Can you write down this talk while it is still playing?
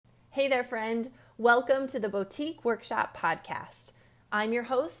Hey there, friend. Welcome to the Boutique Workshop Podcast. I'm your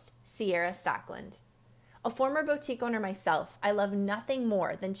host, Sierra Stockland. A former boutique owner myself, I love nothing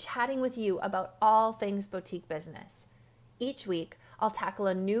more than chatting with you about all things boutique business. Each week, I'll tackle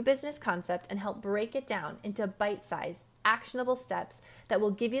a new business concept and help break it down into bite-sized, actionable steps that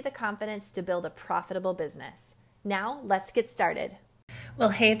will give you the confidence to build a profitable business. Now, let's get started. Well,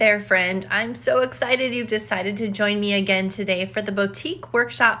 hey there, friend. I'm so excited you've decided to join me again today for the Boutique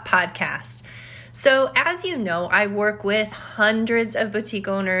Workshop Podcast. So as you know, I work with hundreds of boutique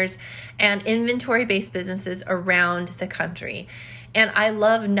owners and inventory-based businesses around the country. And I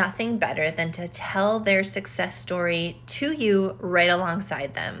love nothing better than to tell their success story to you right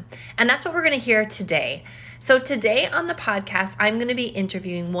alongside them. And that's what we're going to hear today. So today on the podcast, I'm going to be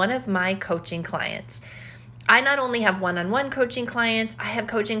interviewing one of my coaching clients. I not only have one-on-one coaching clients, I have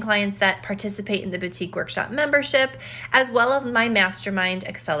coaching clients that participate in the Boutique Workshop membership, as well as my Mastermind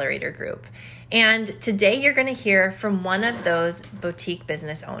Accelerator group. And today you're going to hear from one of those boutique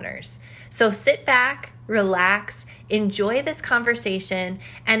business owners. So sit back, relax, enjoy this conversation,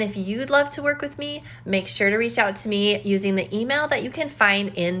 and if you'd love to work with me, make sure to reach out to me using the email that you can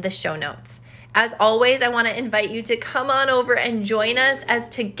find in the show notes. As always, I want to invite you to come on over and join us as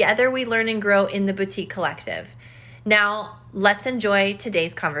together we learn and grow in the Boutique Collective. Now, let's enjoy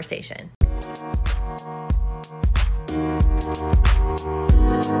today's conversation.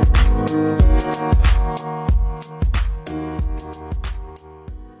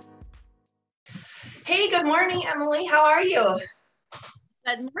 Hey, good morning, Emily. How are you?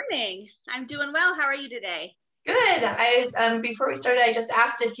 Good morning. I'm doing well. How are you today? Good. Before we started, I just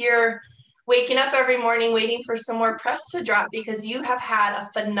asked if you're waking up every morning waiting for some more press to drop, because you have had a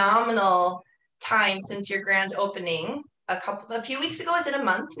phenomenal time since your grand opening a few weeks ago. Is it a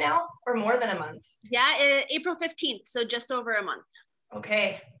month now or more than a month? Yeah, April 15th, so just over a month.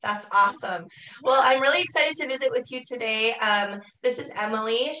 Okay, that's awesome. Well, I'm really excited to visit with you today. This is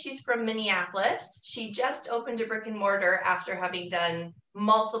Emily. She's from Minneapolis. She just opened a brick and mortar after having done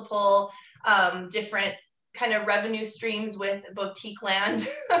multiple different kind of revenue streams with boutique land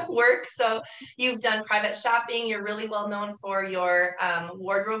work. So you've done private shopping. You're really well known for your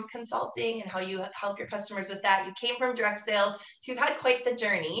wardrobe consulting and how you help your customers with that. You came from direct sales, so you've had quite the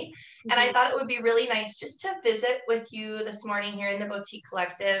journey. And I thought it would be really nice just to visit with you this morning here in the Boutique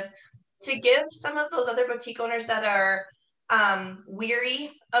Collective to give some of those other boutique owners that are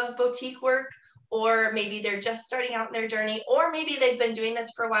weary of boutique work, or maybe they're just starting out in their journey, or maybe they've been doing this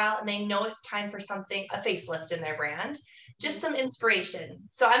for a while and they know it's time for something, a facelift in their brand, just some inspiration.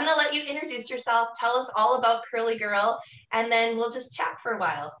 So I'm going to let you introduce yourself, tell us all about Curly Girl, and then we'll just chat for a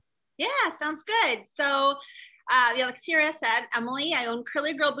while. Yeah, sounds good. So like Sierra said, Emily, I own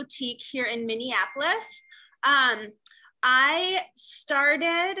Curly Girl Boutique here in Minneapolis. I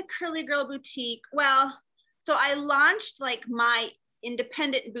started Curly Girl Boutique. So I launched like my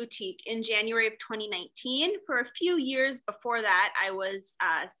independent boutique in January of 2019. For a few years before that, I was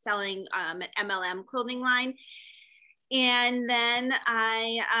selling an MLM clothing line. And then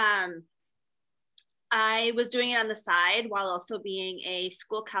I was doing it on the side while also being a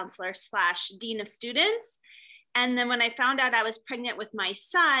school counselor / dean of students. And then when I found out I was pregnant with my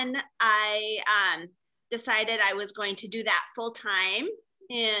son, I decided I was going to do that full time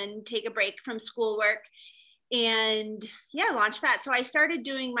and take a break from schoolwork. And yeah, launched that. So I started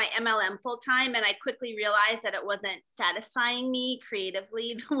doing my MLM full time, and I quickly realized that it wasn't satisfying me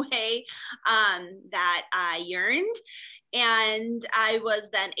creatively the way that I yearned. And I was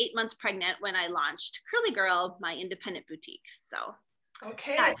then 8 months pregnant when I launched Curly Girl, my independent boutique. So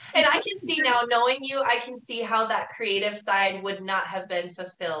okay. And I can see now, knowing you, I can see how that creative side would not have been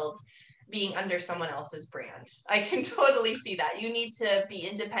fulfilled being under someone else's brand. I can totally see that. You need to be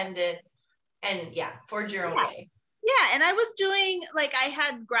independent and forge your own way. Yeah. And I was doing, like, I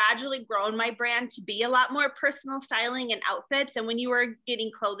had gradually grown my brand to be a lot more personal styling and outfits. And when you were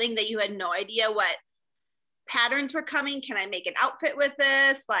getting clothing that you had no idea what patterns were coming, can I make an outfit with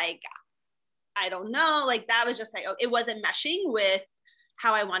this? Like, I don't know. Like, that was just like, it wasn't meshing with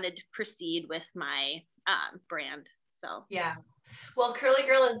how I wanted to proceed with my brand. So yeah. Well, Curly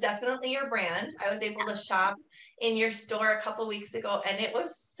Girl is definitely your brand. I was able to shop in your store a couple weeks ago, and it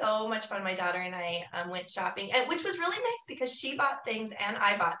was so much fun. My daughter and I went shopping, and which was really nice because she bought things and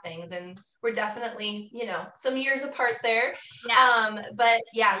I bought things, and we're definitely, some years apart there. Yeah. But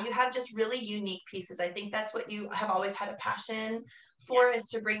yeah, you have just really unique pieces. I think that's what you have always had a passion for, is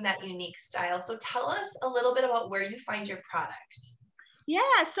to bring that unique style. So tell us a little bit about where you find your product.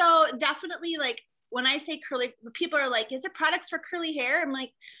 Yeah, so definitely, like, when I say curly, people are like, is it products for curly hair? I'm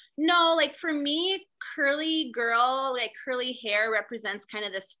like, No, like for me, curly girl, like curly hair represents kind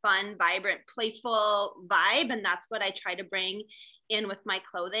of this fun, vibrant, playful vibe. And that's what I try to bring in with my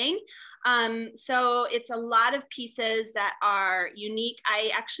clothing. So it's a lot of pieces that are unique.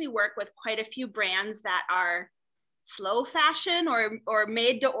 I actually work with quite a few brands that are slow fashion or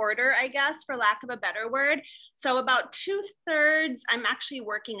made to order, I guess, for lack of a better word. So about 2/3, I'm actually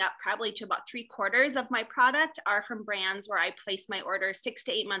working up probably to about 3/4 of my product are from brands where I place my orders 6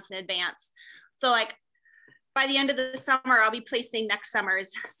 to 8 months in advance. So like by the end of the summer, I'll be placing next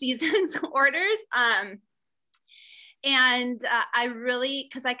summer's season's orders. I really,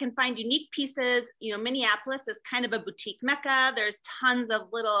 because I can find unique pieces, Minneapolis is kind of a boutique mecca. There's tons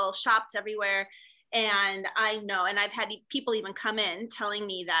of little shops everywhere. And I know, and I've had people even come in telling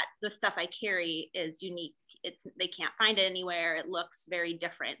me that the stuff I carry is unique. They can't find it anywhere. It looks very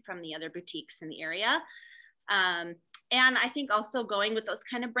different from the other boutiques in the area. And I think also going with those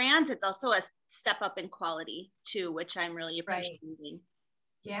kind of brands, it's also a step up in quality too, which I'm really appreciating. Right.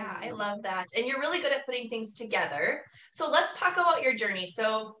 Yeah, I love that. And you're really good at putting things together. So let's talk about your journey.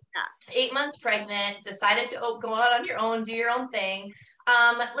 So 8 months pregnant, decided to go out on your own, do your own thing.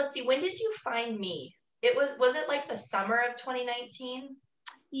 Let's see, when did you find me? Was it like the summer of 2019?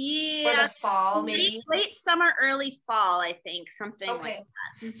 Yeah. Or the fall, maybe? Late summer, early fall, I think, something like that.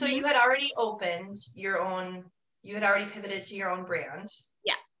 Mm-hmm. So you had already opened your own, you had already pivoted to your own brand.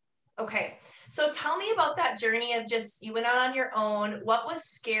 Yeah. Okay. So tell me about that journey of just, you went out on your own. What was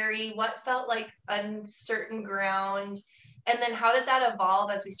scary? What felt like uncertain ground? And then how did that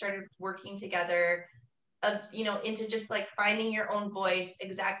evolve as we started working together, into just like finding your own voice,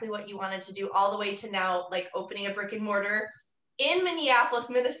 exactly what you wanted to do, all the way to now, like opening a brick and mortar in Minneapolis,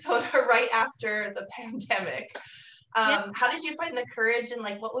 Minnesota, right after the pandemic. How did you find the courage, and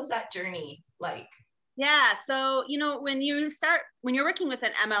like, what was that journey like? Yeah. So, when you're working with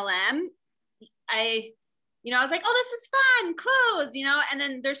an MLM, I was like, oh, this is fun, clothes, and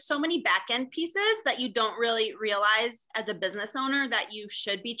then there's so many back end pieces that you don't really realize as a business owner that you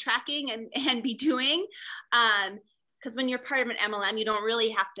should be tracking and be doing. Because when you're part of an MLM, you don't really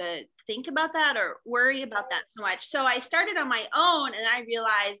have to think about that or worry about that so much. So I started on my own, and I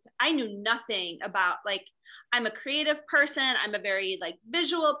realized I knew nothing about, like, I'm a creative person. I'm a very like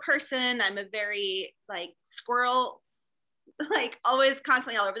visual person. I'm a very like squirrel, like always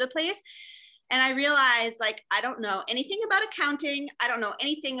constantly all over the place. And I realized, like, I don't know anything about accounting. I don't know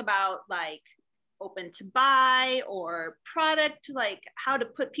anything about like open to buy or product, like how to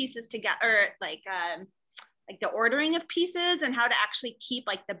put pieces together, or like the ordering of pieces and how to actually keep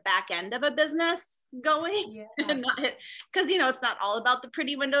like the back end of a business going. Yeah. Because it's not all about the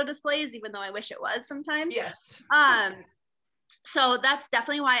pretty window displays, even though I wish it was sometimes. Yes. So that's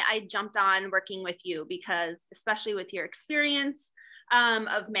definitely why I jumped on working with you, because especially with your experience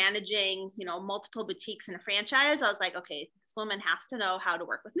of managing, multiple boutiques and a franchise, I was like, okay, this woman has to know how to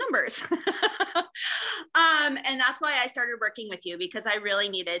work with numbers. And that's why I started working with you, because I really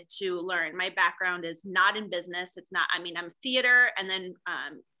needed to learn. My background is not in business. I'm theater, and then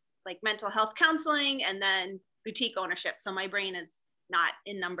like mental health counseling, and then boutique ownership. So my brain is not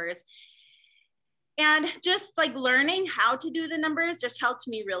in numbers. And just like learning how to do the numbers just helped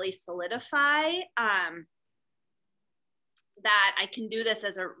me really solidify that I can do this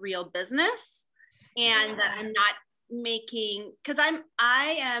as a real business, and that I'm not making, because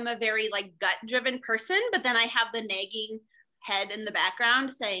I am a very like gut driven person, but then I have the nagging head in the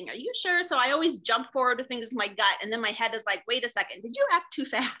background saying, are you sure? So I always jump forward with things with my gut, and then my head is like, wait a second, did you act too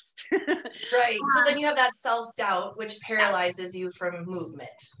fast? Right. So then you have that self-doubt, which paralyzes you from movement.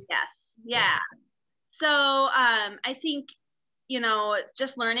 Yes. Yeah. So I think, it's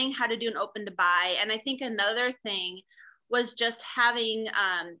just learning how to do an open to buy. And I think another thing was just having,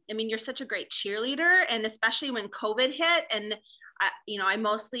 you're such a great cheerleader, and especially when COVID hit, and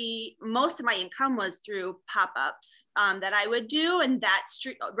most of my income was through pop-ups that I would do, and that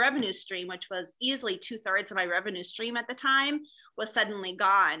revenue stream, which was easily 2/3 of my revenue stream at the time, was suddenly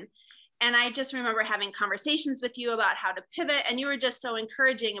gone. And I just remember having conversations with you about how to pivot, and you were just so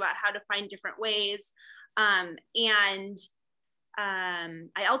encouraging about how to find different ways.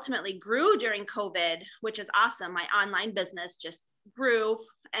 I ultimately grew during COVID, which is awesome. My online business just grew,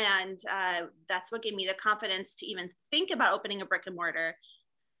 and that's what gave me the confidence to even think about opening a brick and mortar.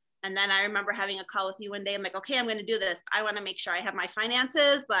 And then I remember having a call with you one day. I'm like, okay, I'm going to do this. I want to make sure I have my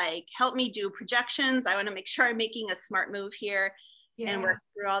finances, like help me do projections. I want to make sure I'm making a smart move here and work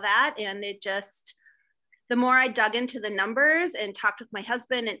through all that. And it just, the more I dug into the numbers and talked with my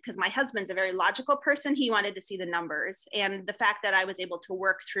husband, and because my husband's a very logical person, he wanted to see the numbers. And the fact that I was able to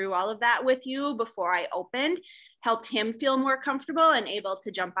work through all of that with you before I opened helped him feel more comfortable and able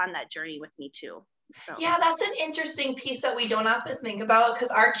to jump on that journey with me too. So. Yeah, that's an interesting piece that we don't often think about,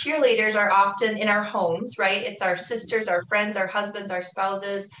 because our cheerleaders are often in our homes, right? It's our sisters, our friends, our husbands, our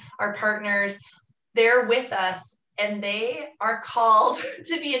spouses, our partners. They're with us and they are called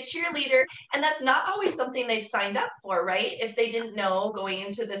to be a cheerleader. And that's not always something they've signed up for, right? If they didn't know going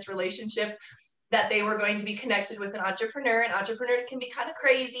into this relationship that they were going to be connected with an entrepreneur, and entrepreneurs can be kind of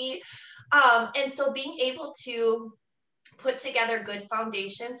crazy. And so being able to put together good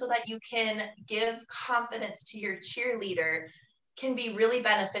foundation so that you can give confidence to your cheerleader can be really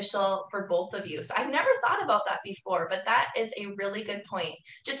beneficial for both of you. So I've never thought about that before, but that is a really good point.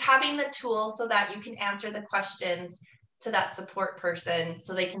 Just having the tools so that you can answer the questions to that support person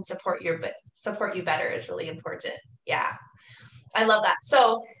so they can support you better is really important. Yeah, I love that.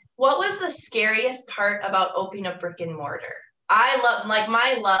 So what was the scariest part about opening a brick and mortar? I love, like,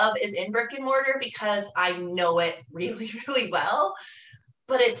 my love is in brick and mortar because I know it really, really well,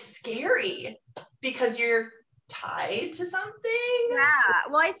 but it's scary because you're tied to something. Yeah.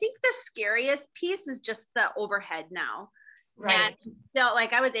 Well, I think the scariest piece is just the overhead now. Right. And still,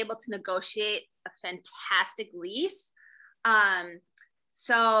 like, I was able to negotiate a fantastic lease.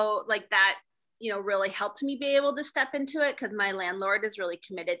 So like that, really helped me be able to step into it because my landlord is really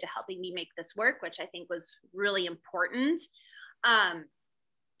committed to helping me make this work, which I think was really important.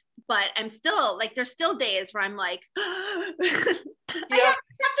 But I'm still like, there's still days where I'm like, I have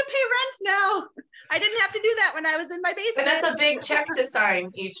to pay rent now. I didn't have to do that when I was in my basement. And that's a big check to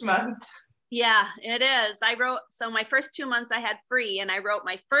sign each month. Yeah, it is. So my first 2 months I had free, and I wrote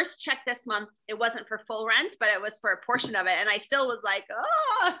my first check this month. It wasn't for full rent, but it was for a portion of it. And I still was like,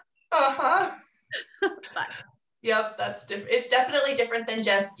 oh. Uh-huh. But yep, that's different. It's definitely different than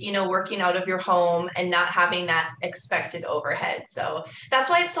just, working out of your home and not having that expected overhead. So that's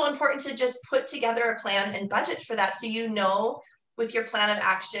why it's so important to just put together a plan and budget for that. So, with your plan of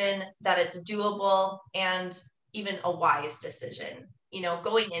action that it's doable and even a wise decision,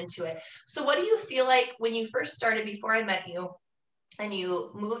 going into it. So what do you feel like when you first started, before I met you, and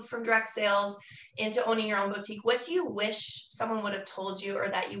you moved from direct sales into owning your own boutique, what do you wish someone would have told you or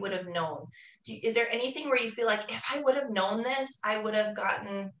that you would have known? Is there anything where you feel like, if I would have known this, I would have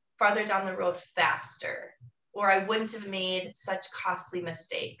gotten farther down the road faster, or I wouldn't have made such costly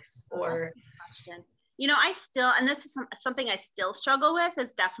mistakes? Or I still, and this is something I still struggle with,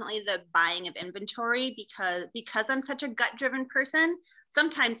 is definitely the buying of inventory, because I'm such a gut driven person.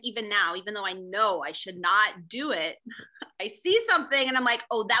 Sometimes even now, even though I know I should not do it, I see something and I'm like,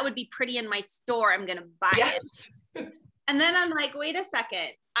 oh, that would be pretty in my store. I'm going to buy it. And then I'm like, wait a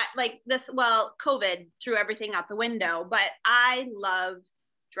second. COVID threw everything out the window, but I love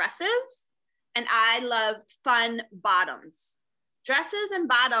dresses and I love fun bottoms. Dresses and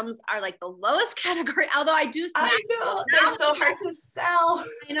bottoms are like the lowest category, although I do. I know, they're so hard to sell.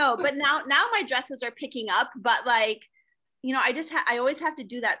 I know, but now my dresses are picking up, but like, I always have to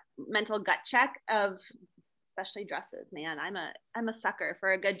do that mental gut check of, especially dresses, man, I'm a sucker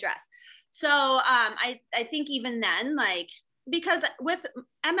for a good dress. So I think even then, like, because with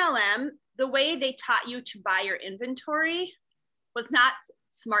MLM, the way they taught you to buy your inventory was not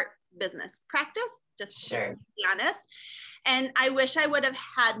smart business practice, just to be honest. And I wish I would have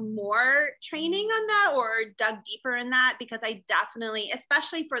had more training on that or dug deeper in that, because I definitely,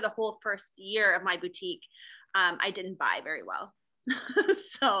 especially for the whole first year of my boutique, I didn't buy very well.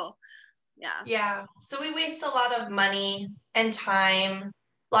 So, yeah. Yeah. So we waste a lot of money and time,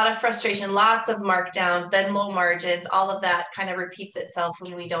 a lot of frustration, lots of markdowns, then low margins, all of that kind of repeats itself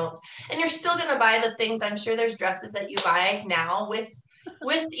when we don't. And you're still going to buy the things. I'm sure there's dresses that you buy now with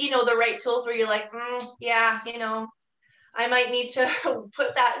the right tools where you're like, yeah, I might need to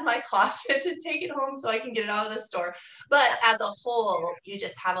put that in my closet to take it home so I can get it out of the store. But as a whole, you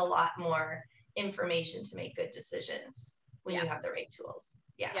just have a lot more information to make good decisions when you have the right tools.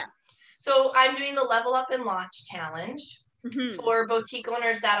 Yeah. So I'm doing the Level Up and Launch Challenge for boutique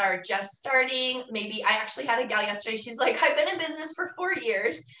owners that are just starting. Maybe I actually had a gal yesterday. She's like, I've been in business for 4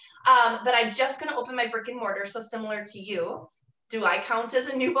 years, but I'm just going to open my brick and mortar. So similar to you. Do I count as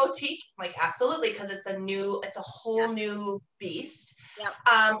a new boutique? Like, absolutely, because it's a whole new beast.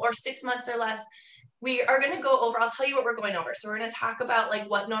 Or 6 months or less. We are going to go over, I'll tell you what we're going over. So we're going to talk about like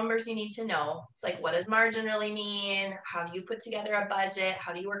what numbers you need to know. It's like, what does margin really mean? How do you put together a budget?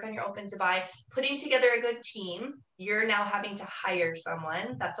 How do you work on your open to buy? Putting together a good team. You're now having to hire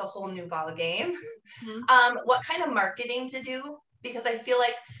someone. That's a whole new ball game. What kind of marketing to do? Because I feel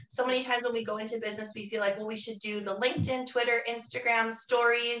like so many times when we go into business, we feel like, well, we should do the LinkedIn, Twitter, Instagram,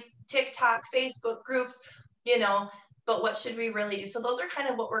 stories, TikTok, Facebook groups, but what should we really do? So those are kind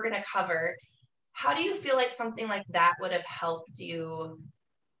of what we're going to cover. How do you feel like something like that would have helped you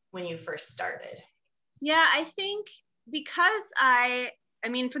when you first started? Yeah, I think because I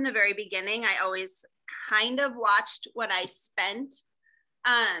mean, from the very beginning, I always kind of watched what I spent.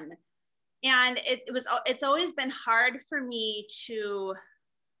 Um, and it's always been hard for me to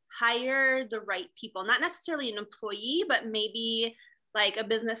hire the right people, not necessarily an employee, but maybe like a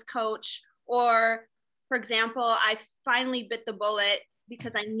business coach. Or, for example, I finally bit the bullet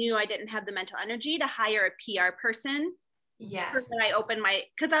because I knew I didn't have the mental energy to hire a PR person. Yes. When I opened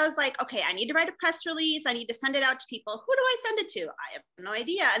because I was like, okay, I need to write a press release. I need to send it out to people. Who do I send it to? I have no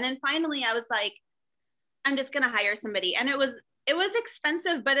idea. And then finally I was like, I'm just going to hire somebody. And it was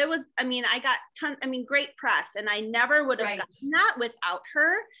expensive, but I got great press, and I never would have gotten that without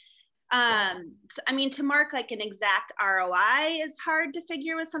her. So, to mark like an exact ROI is hard to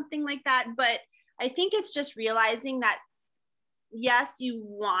figure with something like that. But I think it's just realizing that, yes, you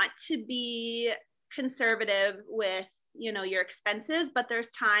want to be conservative with, your expenses, but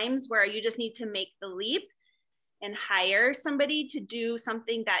there's times where you just need to make the leap and hire somebody to do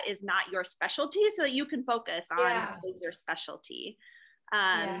something that is not your specialty so that you can focus on what is your specialty.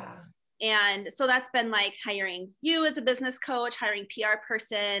 And so that's been like hiring you as a business coach, hiring PR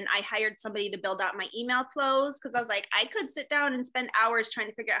person. I hired somebody to build out my email flows because I was like, I could sit down and spend hours trying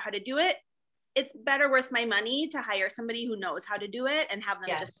to figure out how to do it. It's better worth my money to hire somebody who knows how to do it and have them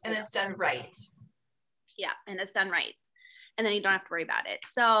and it's done right. Yeah, and it's done right. And then you don't have to worry about it.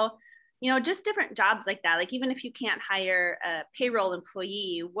 So, just different jobs like that. Like, even if you can't hire a payroll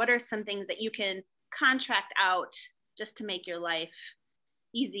employee, what are some things that you can contract out just to make your life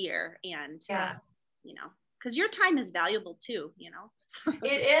easier? And, because your time is valuable too,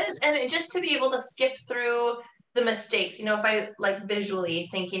 It is. And just to be able to skip through the mistakes, if I like visually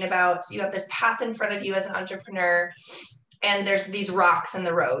thinking about, you have this path in front of you as an entrepreneur, and there's these rocks in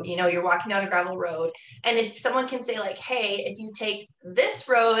the road, you're walking down a gravel road. And if someone can say like, hey, if you take this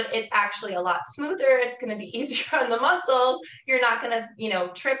road, it's actually a lot smoother. It's going to be easier on the muscles. You're not going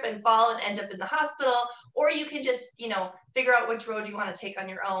to, trip and fall and end up in the hospital. Or you can just, figure out which road you want to take on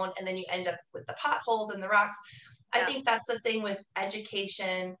your own. And then you end up with the potholes and the rocks. I think that's the thing with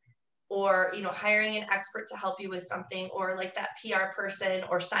education, or, hiring an expert to help you with something, or like that PR person,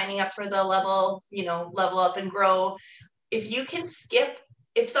 or signing up for the level up and grow. If you can skip,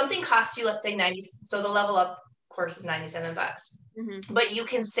 if something costs you, let's say 90, so the level up course is $97, but you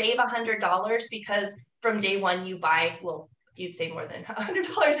can save $100 because from day one you buy, well, you'd save more than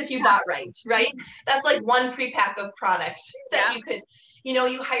 $100 if you bought right? That's like one pre-pack of product that you could,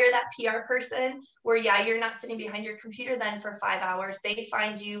 you hire that PR person where, you're not sitting behind your computer then for 5 hours. They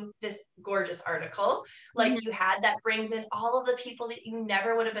find you this gorgeous article like you had that brings in all of the people that you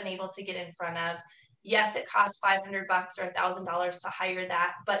never would have been able to get in front of. Yes, it costs $500 or $1,000 to hire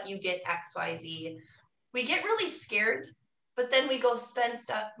that, but you get XYZ. We get really scared, but then we go spend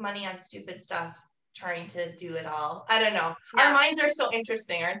money on stupid stuff trying to do it all. I don't know. Our minds are so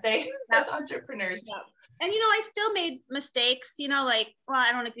interesting, aren't they? As entrepreneurs. And, I still made mistakes,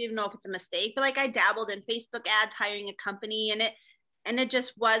 I don't even know if it's a mistake, but like I dabbled in Facebook ads, hiring a company, and it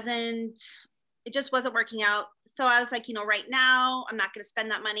just wasn't working out. So I was like, right now I'm not going to spend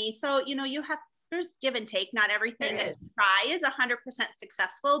that money. So, there's give and take. Not everything you try is 100%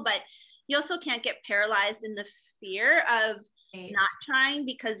 successful, but you also can't get paralyzed in the fear of not trying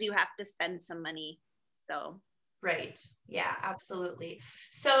because you have to spend some money. So. Right. Yeah, absolutely.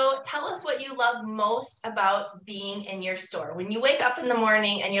 So tell us what you love most about being in your store. When you wake up in the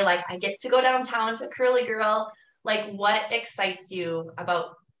morning and you're like, I get to go downtown to Curly Girl, like what excites you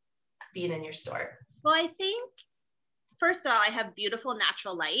about being in your store? Well, I think, first of all, I have beautiful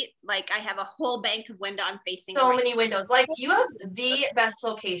natural light. Like I have a whole bank of window I'm facing. So many windows. Like you have the best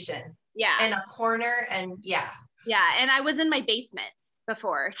location. Yeah. And a corner and Yeah. And I was in my basement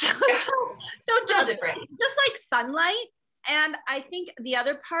before. So just like sunlight. And I think the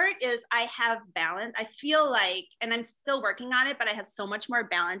other part is I have balance. I feel like, and I'm still working on it, but I have so much more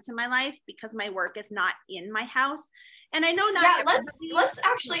balance in my life because my work is not in my house. And I know not. Yeah, let's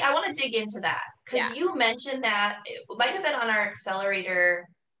actually, I want to dig into that because you mentioned that it might have been on our accelerator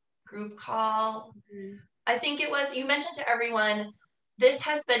group call. I think it was, you mentioned to everyone, this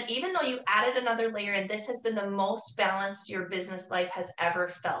has been, even though you added another layer, and this has been the most balanced your business life has ever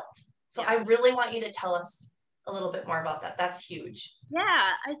felt. So I really want you to tell us a little bit more about that. That's huge. Yeah,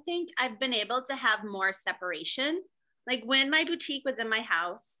 I think I've been able to have more separation. Like when my boutique was in my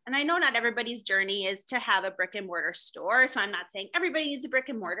house, and I know not everybody's journey is to have a brick and mortar store. So I'm not saying everybody needs a brick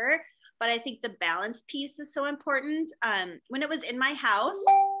and mortar, but I think the balance piece is so important. When it was in my house,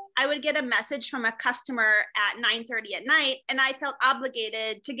 I would get a message from a customer at 9:30 at night, and I felt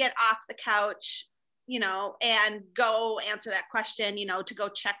obligated to get off the couch, and go answer that question, to go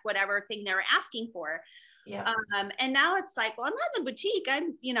check whatever thing they were asking for. Yeah. And now it's like, well, I'm not in the boutique.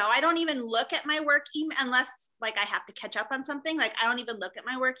 I don't even look at my work email unless like I have to catch up on something. Like I don't even look at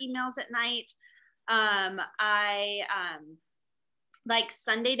my work emails at night. Like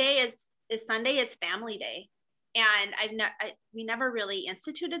Sunday day is Sunday is family day. And we never really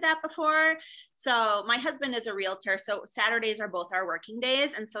instituted that before. So my husband is a realtor. So Saturdays are both our working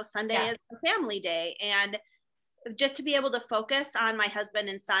days. And so Sunday is a family day. And just to be able to focus on my husband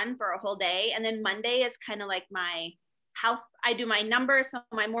and son for a whole day. And then Monday is kind of like my house. I do my numbers. So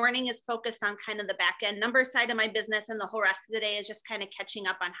my morning is focused on kind of the back end number side of my business. And the whole rest of the day is just kind of catching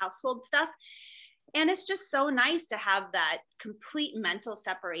up on household stuff. And it's just so nice to have that complete mental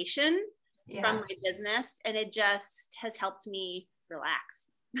separation from my business. And it just has helped me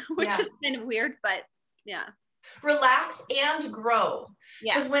relax, which is kind of weird, but yeah. Relax and grow.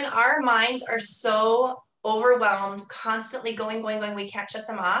 Yeah. Because when our minds are so overwhelmed, constantly going, we can't shut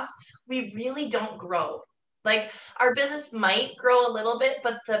them off, we really don't grow. Like our business might grow a little bit,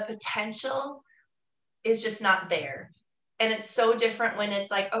 but the potential is just not there. And it's so different when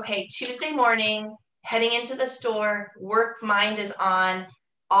it's like, okay, Tuesday morning, heading into the store, work mind is on,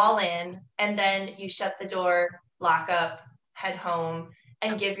 all in, and then you shut the door, lock up, head home,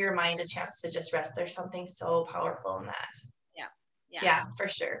 and give your mind a chance to just rest. There's something so powerful in that. Yeah, for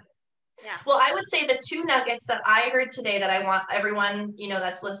sure. Yeah. Well, I would say the 2 nuggets that I heard today that I want everyone,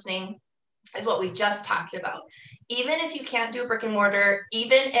 that's listening, is what we just talked about. Even if you can't do brick and mortar,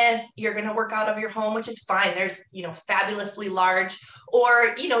 even if you're going to work out of your home, which is fine. There's, fabulously large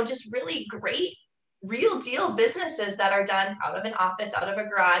or, just really great real deal businesses that are done out of an office, out of a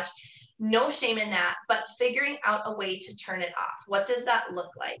garage. No shame in that, but figuring out a way to turn it off. What does that look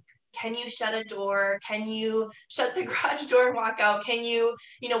like? Can you shut a door? Can you shut the garage door and walk out? Can you,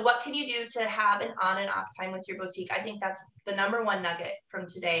 what can you do to have an on and off time with your boutique? I think that's the number 1 nugget from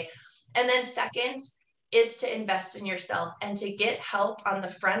today. And then second is to invest in yourself and to get help on the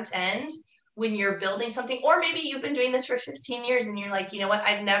front end when you're building something, or maybe you've been doing this for 15 years and you're like, you know what,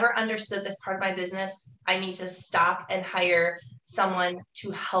 I've never understood this part of my business. I need to stop and hire someone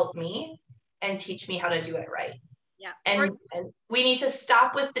to help me and teach me how to do it right. Yeah. And we need to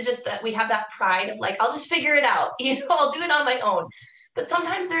stop with just that we have that pride of like, I'll just figure it out. I'll do it on my own. But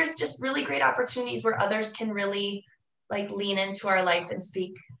sometimes there's just really great opportunities where others can really like lean into our life and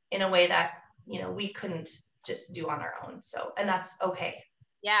speak in a way that, we couldn't just do on our own. So, and that's okay.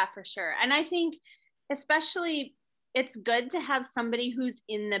 Yeah, for sure. And I think especially it's good to have somebody who's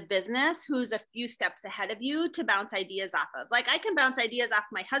in the business, who's a few steps ahead of you to bounce ideas off of. Like I can bounce ideas off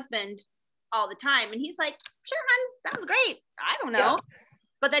my husband all the time. And he's like, sure, hon, sounds great. I don't know. Yeah.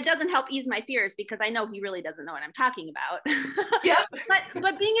 But that doesn't help ease my fears because I know he really doesn't know what I'm talking about. Yeah.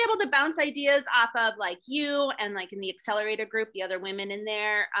 But being able to bounce ideas off of like you and like in the accelerator group, the other women in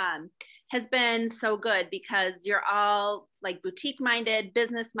there, has been so good because you're all like boutique minded,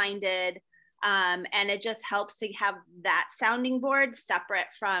 business minded. And it just helps to have that sounding board separate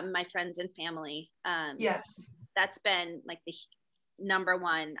from my friends and family. Yes. That's been like the number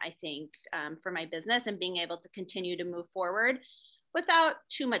 1, I think, for my business and being able to continue to move forward without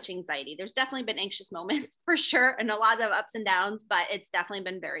too much anxiety. There's definitely been anxious moments for sure and a lot of ups and downs, but it's definitely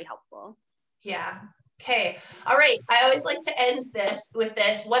been very helpful. Yeah. Okay. All right. I always like to end this with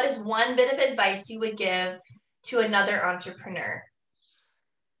this. What is one bit of advice you would give to another entrepreneur?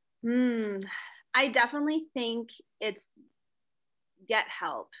 I definitely think it's get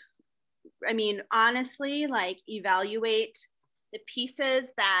help. I mean, honestly, like evaluate the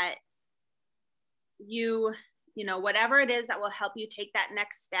pieces that whatever it is that will help you take that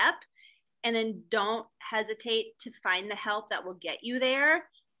next step. And then don't hesitate to find the help that will get you there.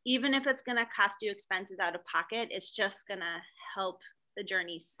 Even if it's going to cost you expenses out of pocket, it's just going to help the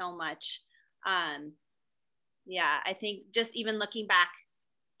journey so much. I think just even looking back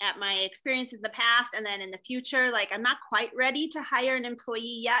at my experiences in the past and then in the future, like I'm not quite ready to hire an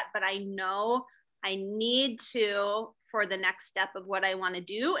employee yet, but I know I need to for the next step of what I want to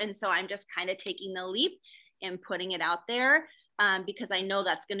do. And so I'm just kind of taking the leap and putting it out there because I know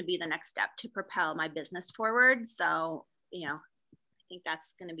that's going to be the next step to propel my business forward. So, I think that's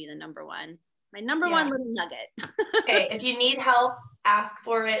going to be the number 1, my number 1 little nugget. Okay. If you need help, ask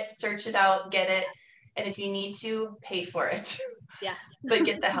for it, search it out, get it. And if you need to, pay for it. Yeah. But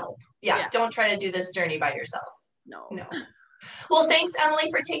get the help. Yeah. Don't try to do this journey by yourself. No. Well, thanks, Emily,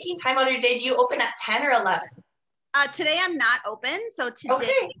 for taking time out of your day. Do you open at 10 or 11? Today I'm not open. So today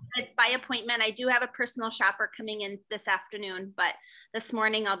Okay. it's by appointment. I do have a personal shopper coming in this afternoon, but this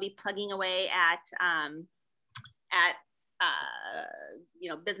morning I'll be plugging away at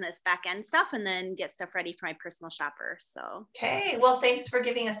business back end stuff, and then get stuff ready for my personal shopper. So Okay, well, thanks for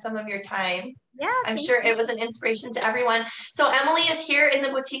giving us some of your time. yeah, I'm sure it was an inspiration to everyone. So Emily is here in the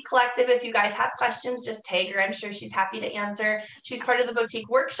Boutique Collective. If you guys have questions, just tag her. I'm sure she's happy to answer. She's part of the Boutique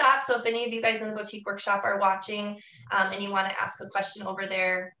Workshop. So if any of you guys in the Boutique Workshop are watching and you want to ask a question over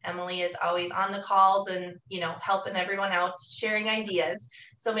there, Emily is always on the calls and, helping everyone out, sharing ideas.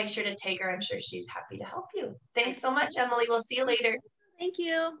 So make sure to tag her. I'm sure she's happy to help you. Thanks so much, Emily. We'll see you later. Thank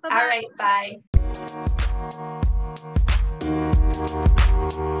you. Bye-bye. All right, bye.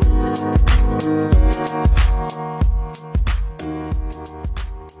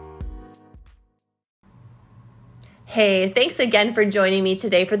 Hey, thanks again for joining me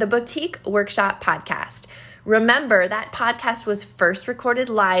today for the Boutique Workshop podcast. Remember, that podcast was first recorded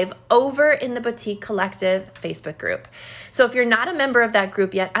live over in the Boutique Collective Facebook group. So if you're not a member of that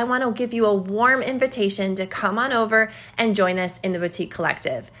group yet, I want to give you a warm invitation to come on over and join us in the Boutique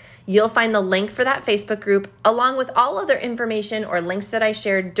Collective. You'll find the link for that Facebook group along with all other information or links that I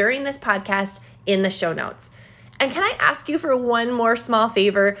shared during this podcast in the show notes. And can I ask you for one more small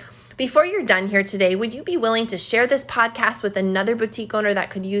favor? Before you're done here today, would you be willing to share this podcast with another boutique owner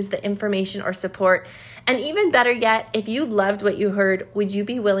that could use the information or support? And even better yet, if you loved what you heard, would you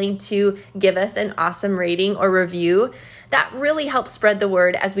be willing to give us an awesome rating or review? That really helps spread the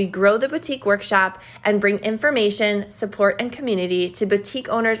word as we grow the Boutique Workshop and bring information, support, and community to boutique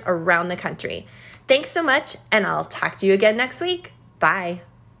owners around the country. Thanks so much, and I'll talk to you again next week. Bye.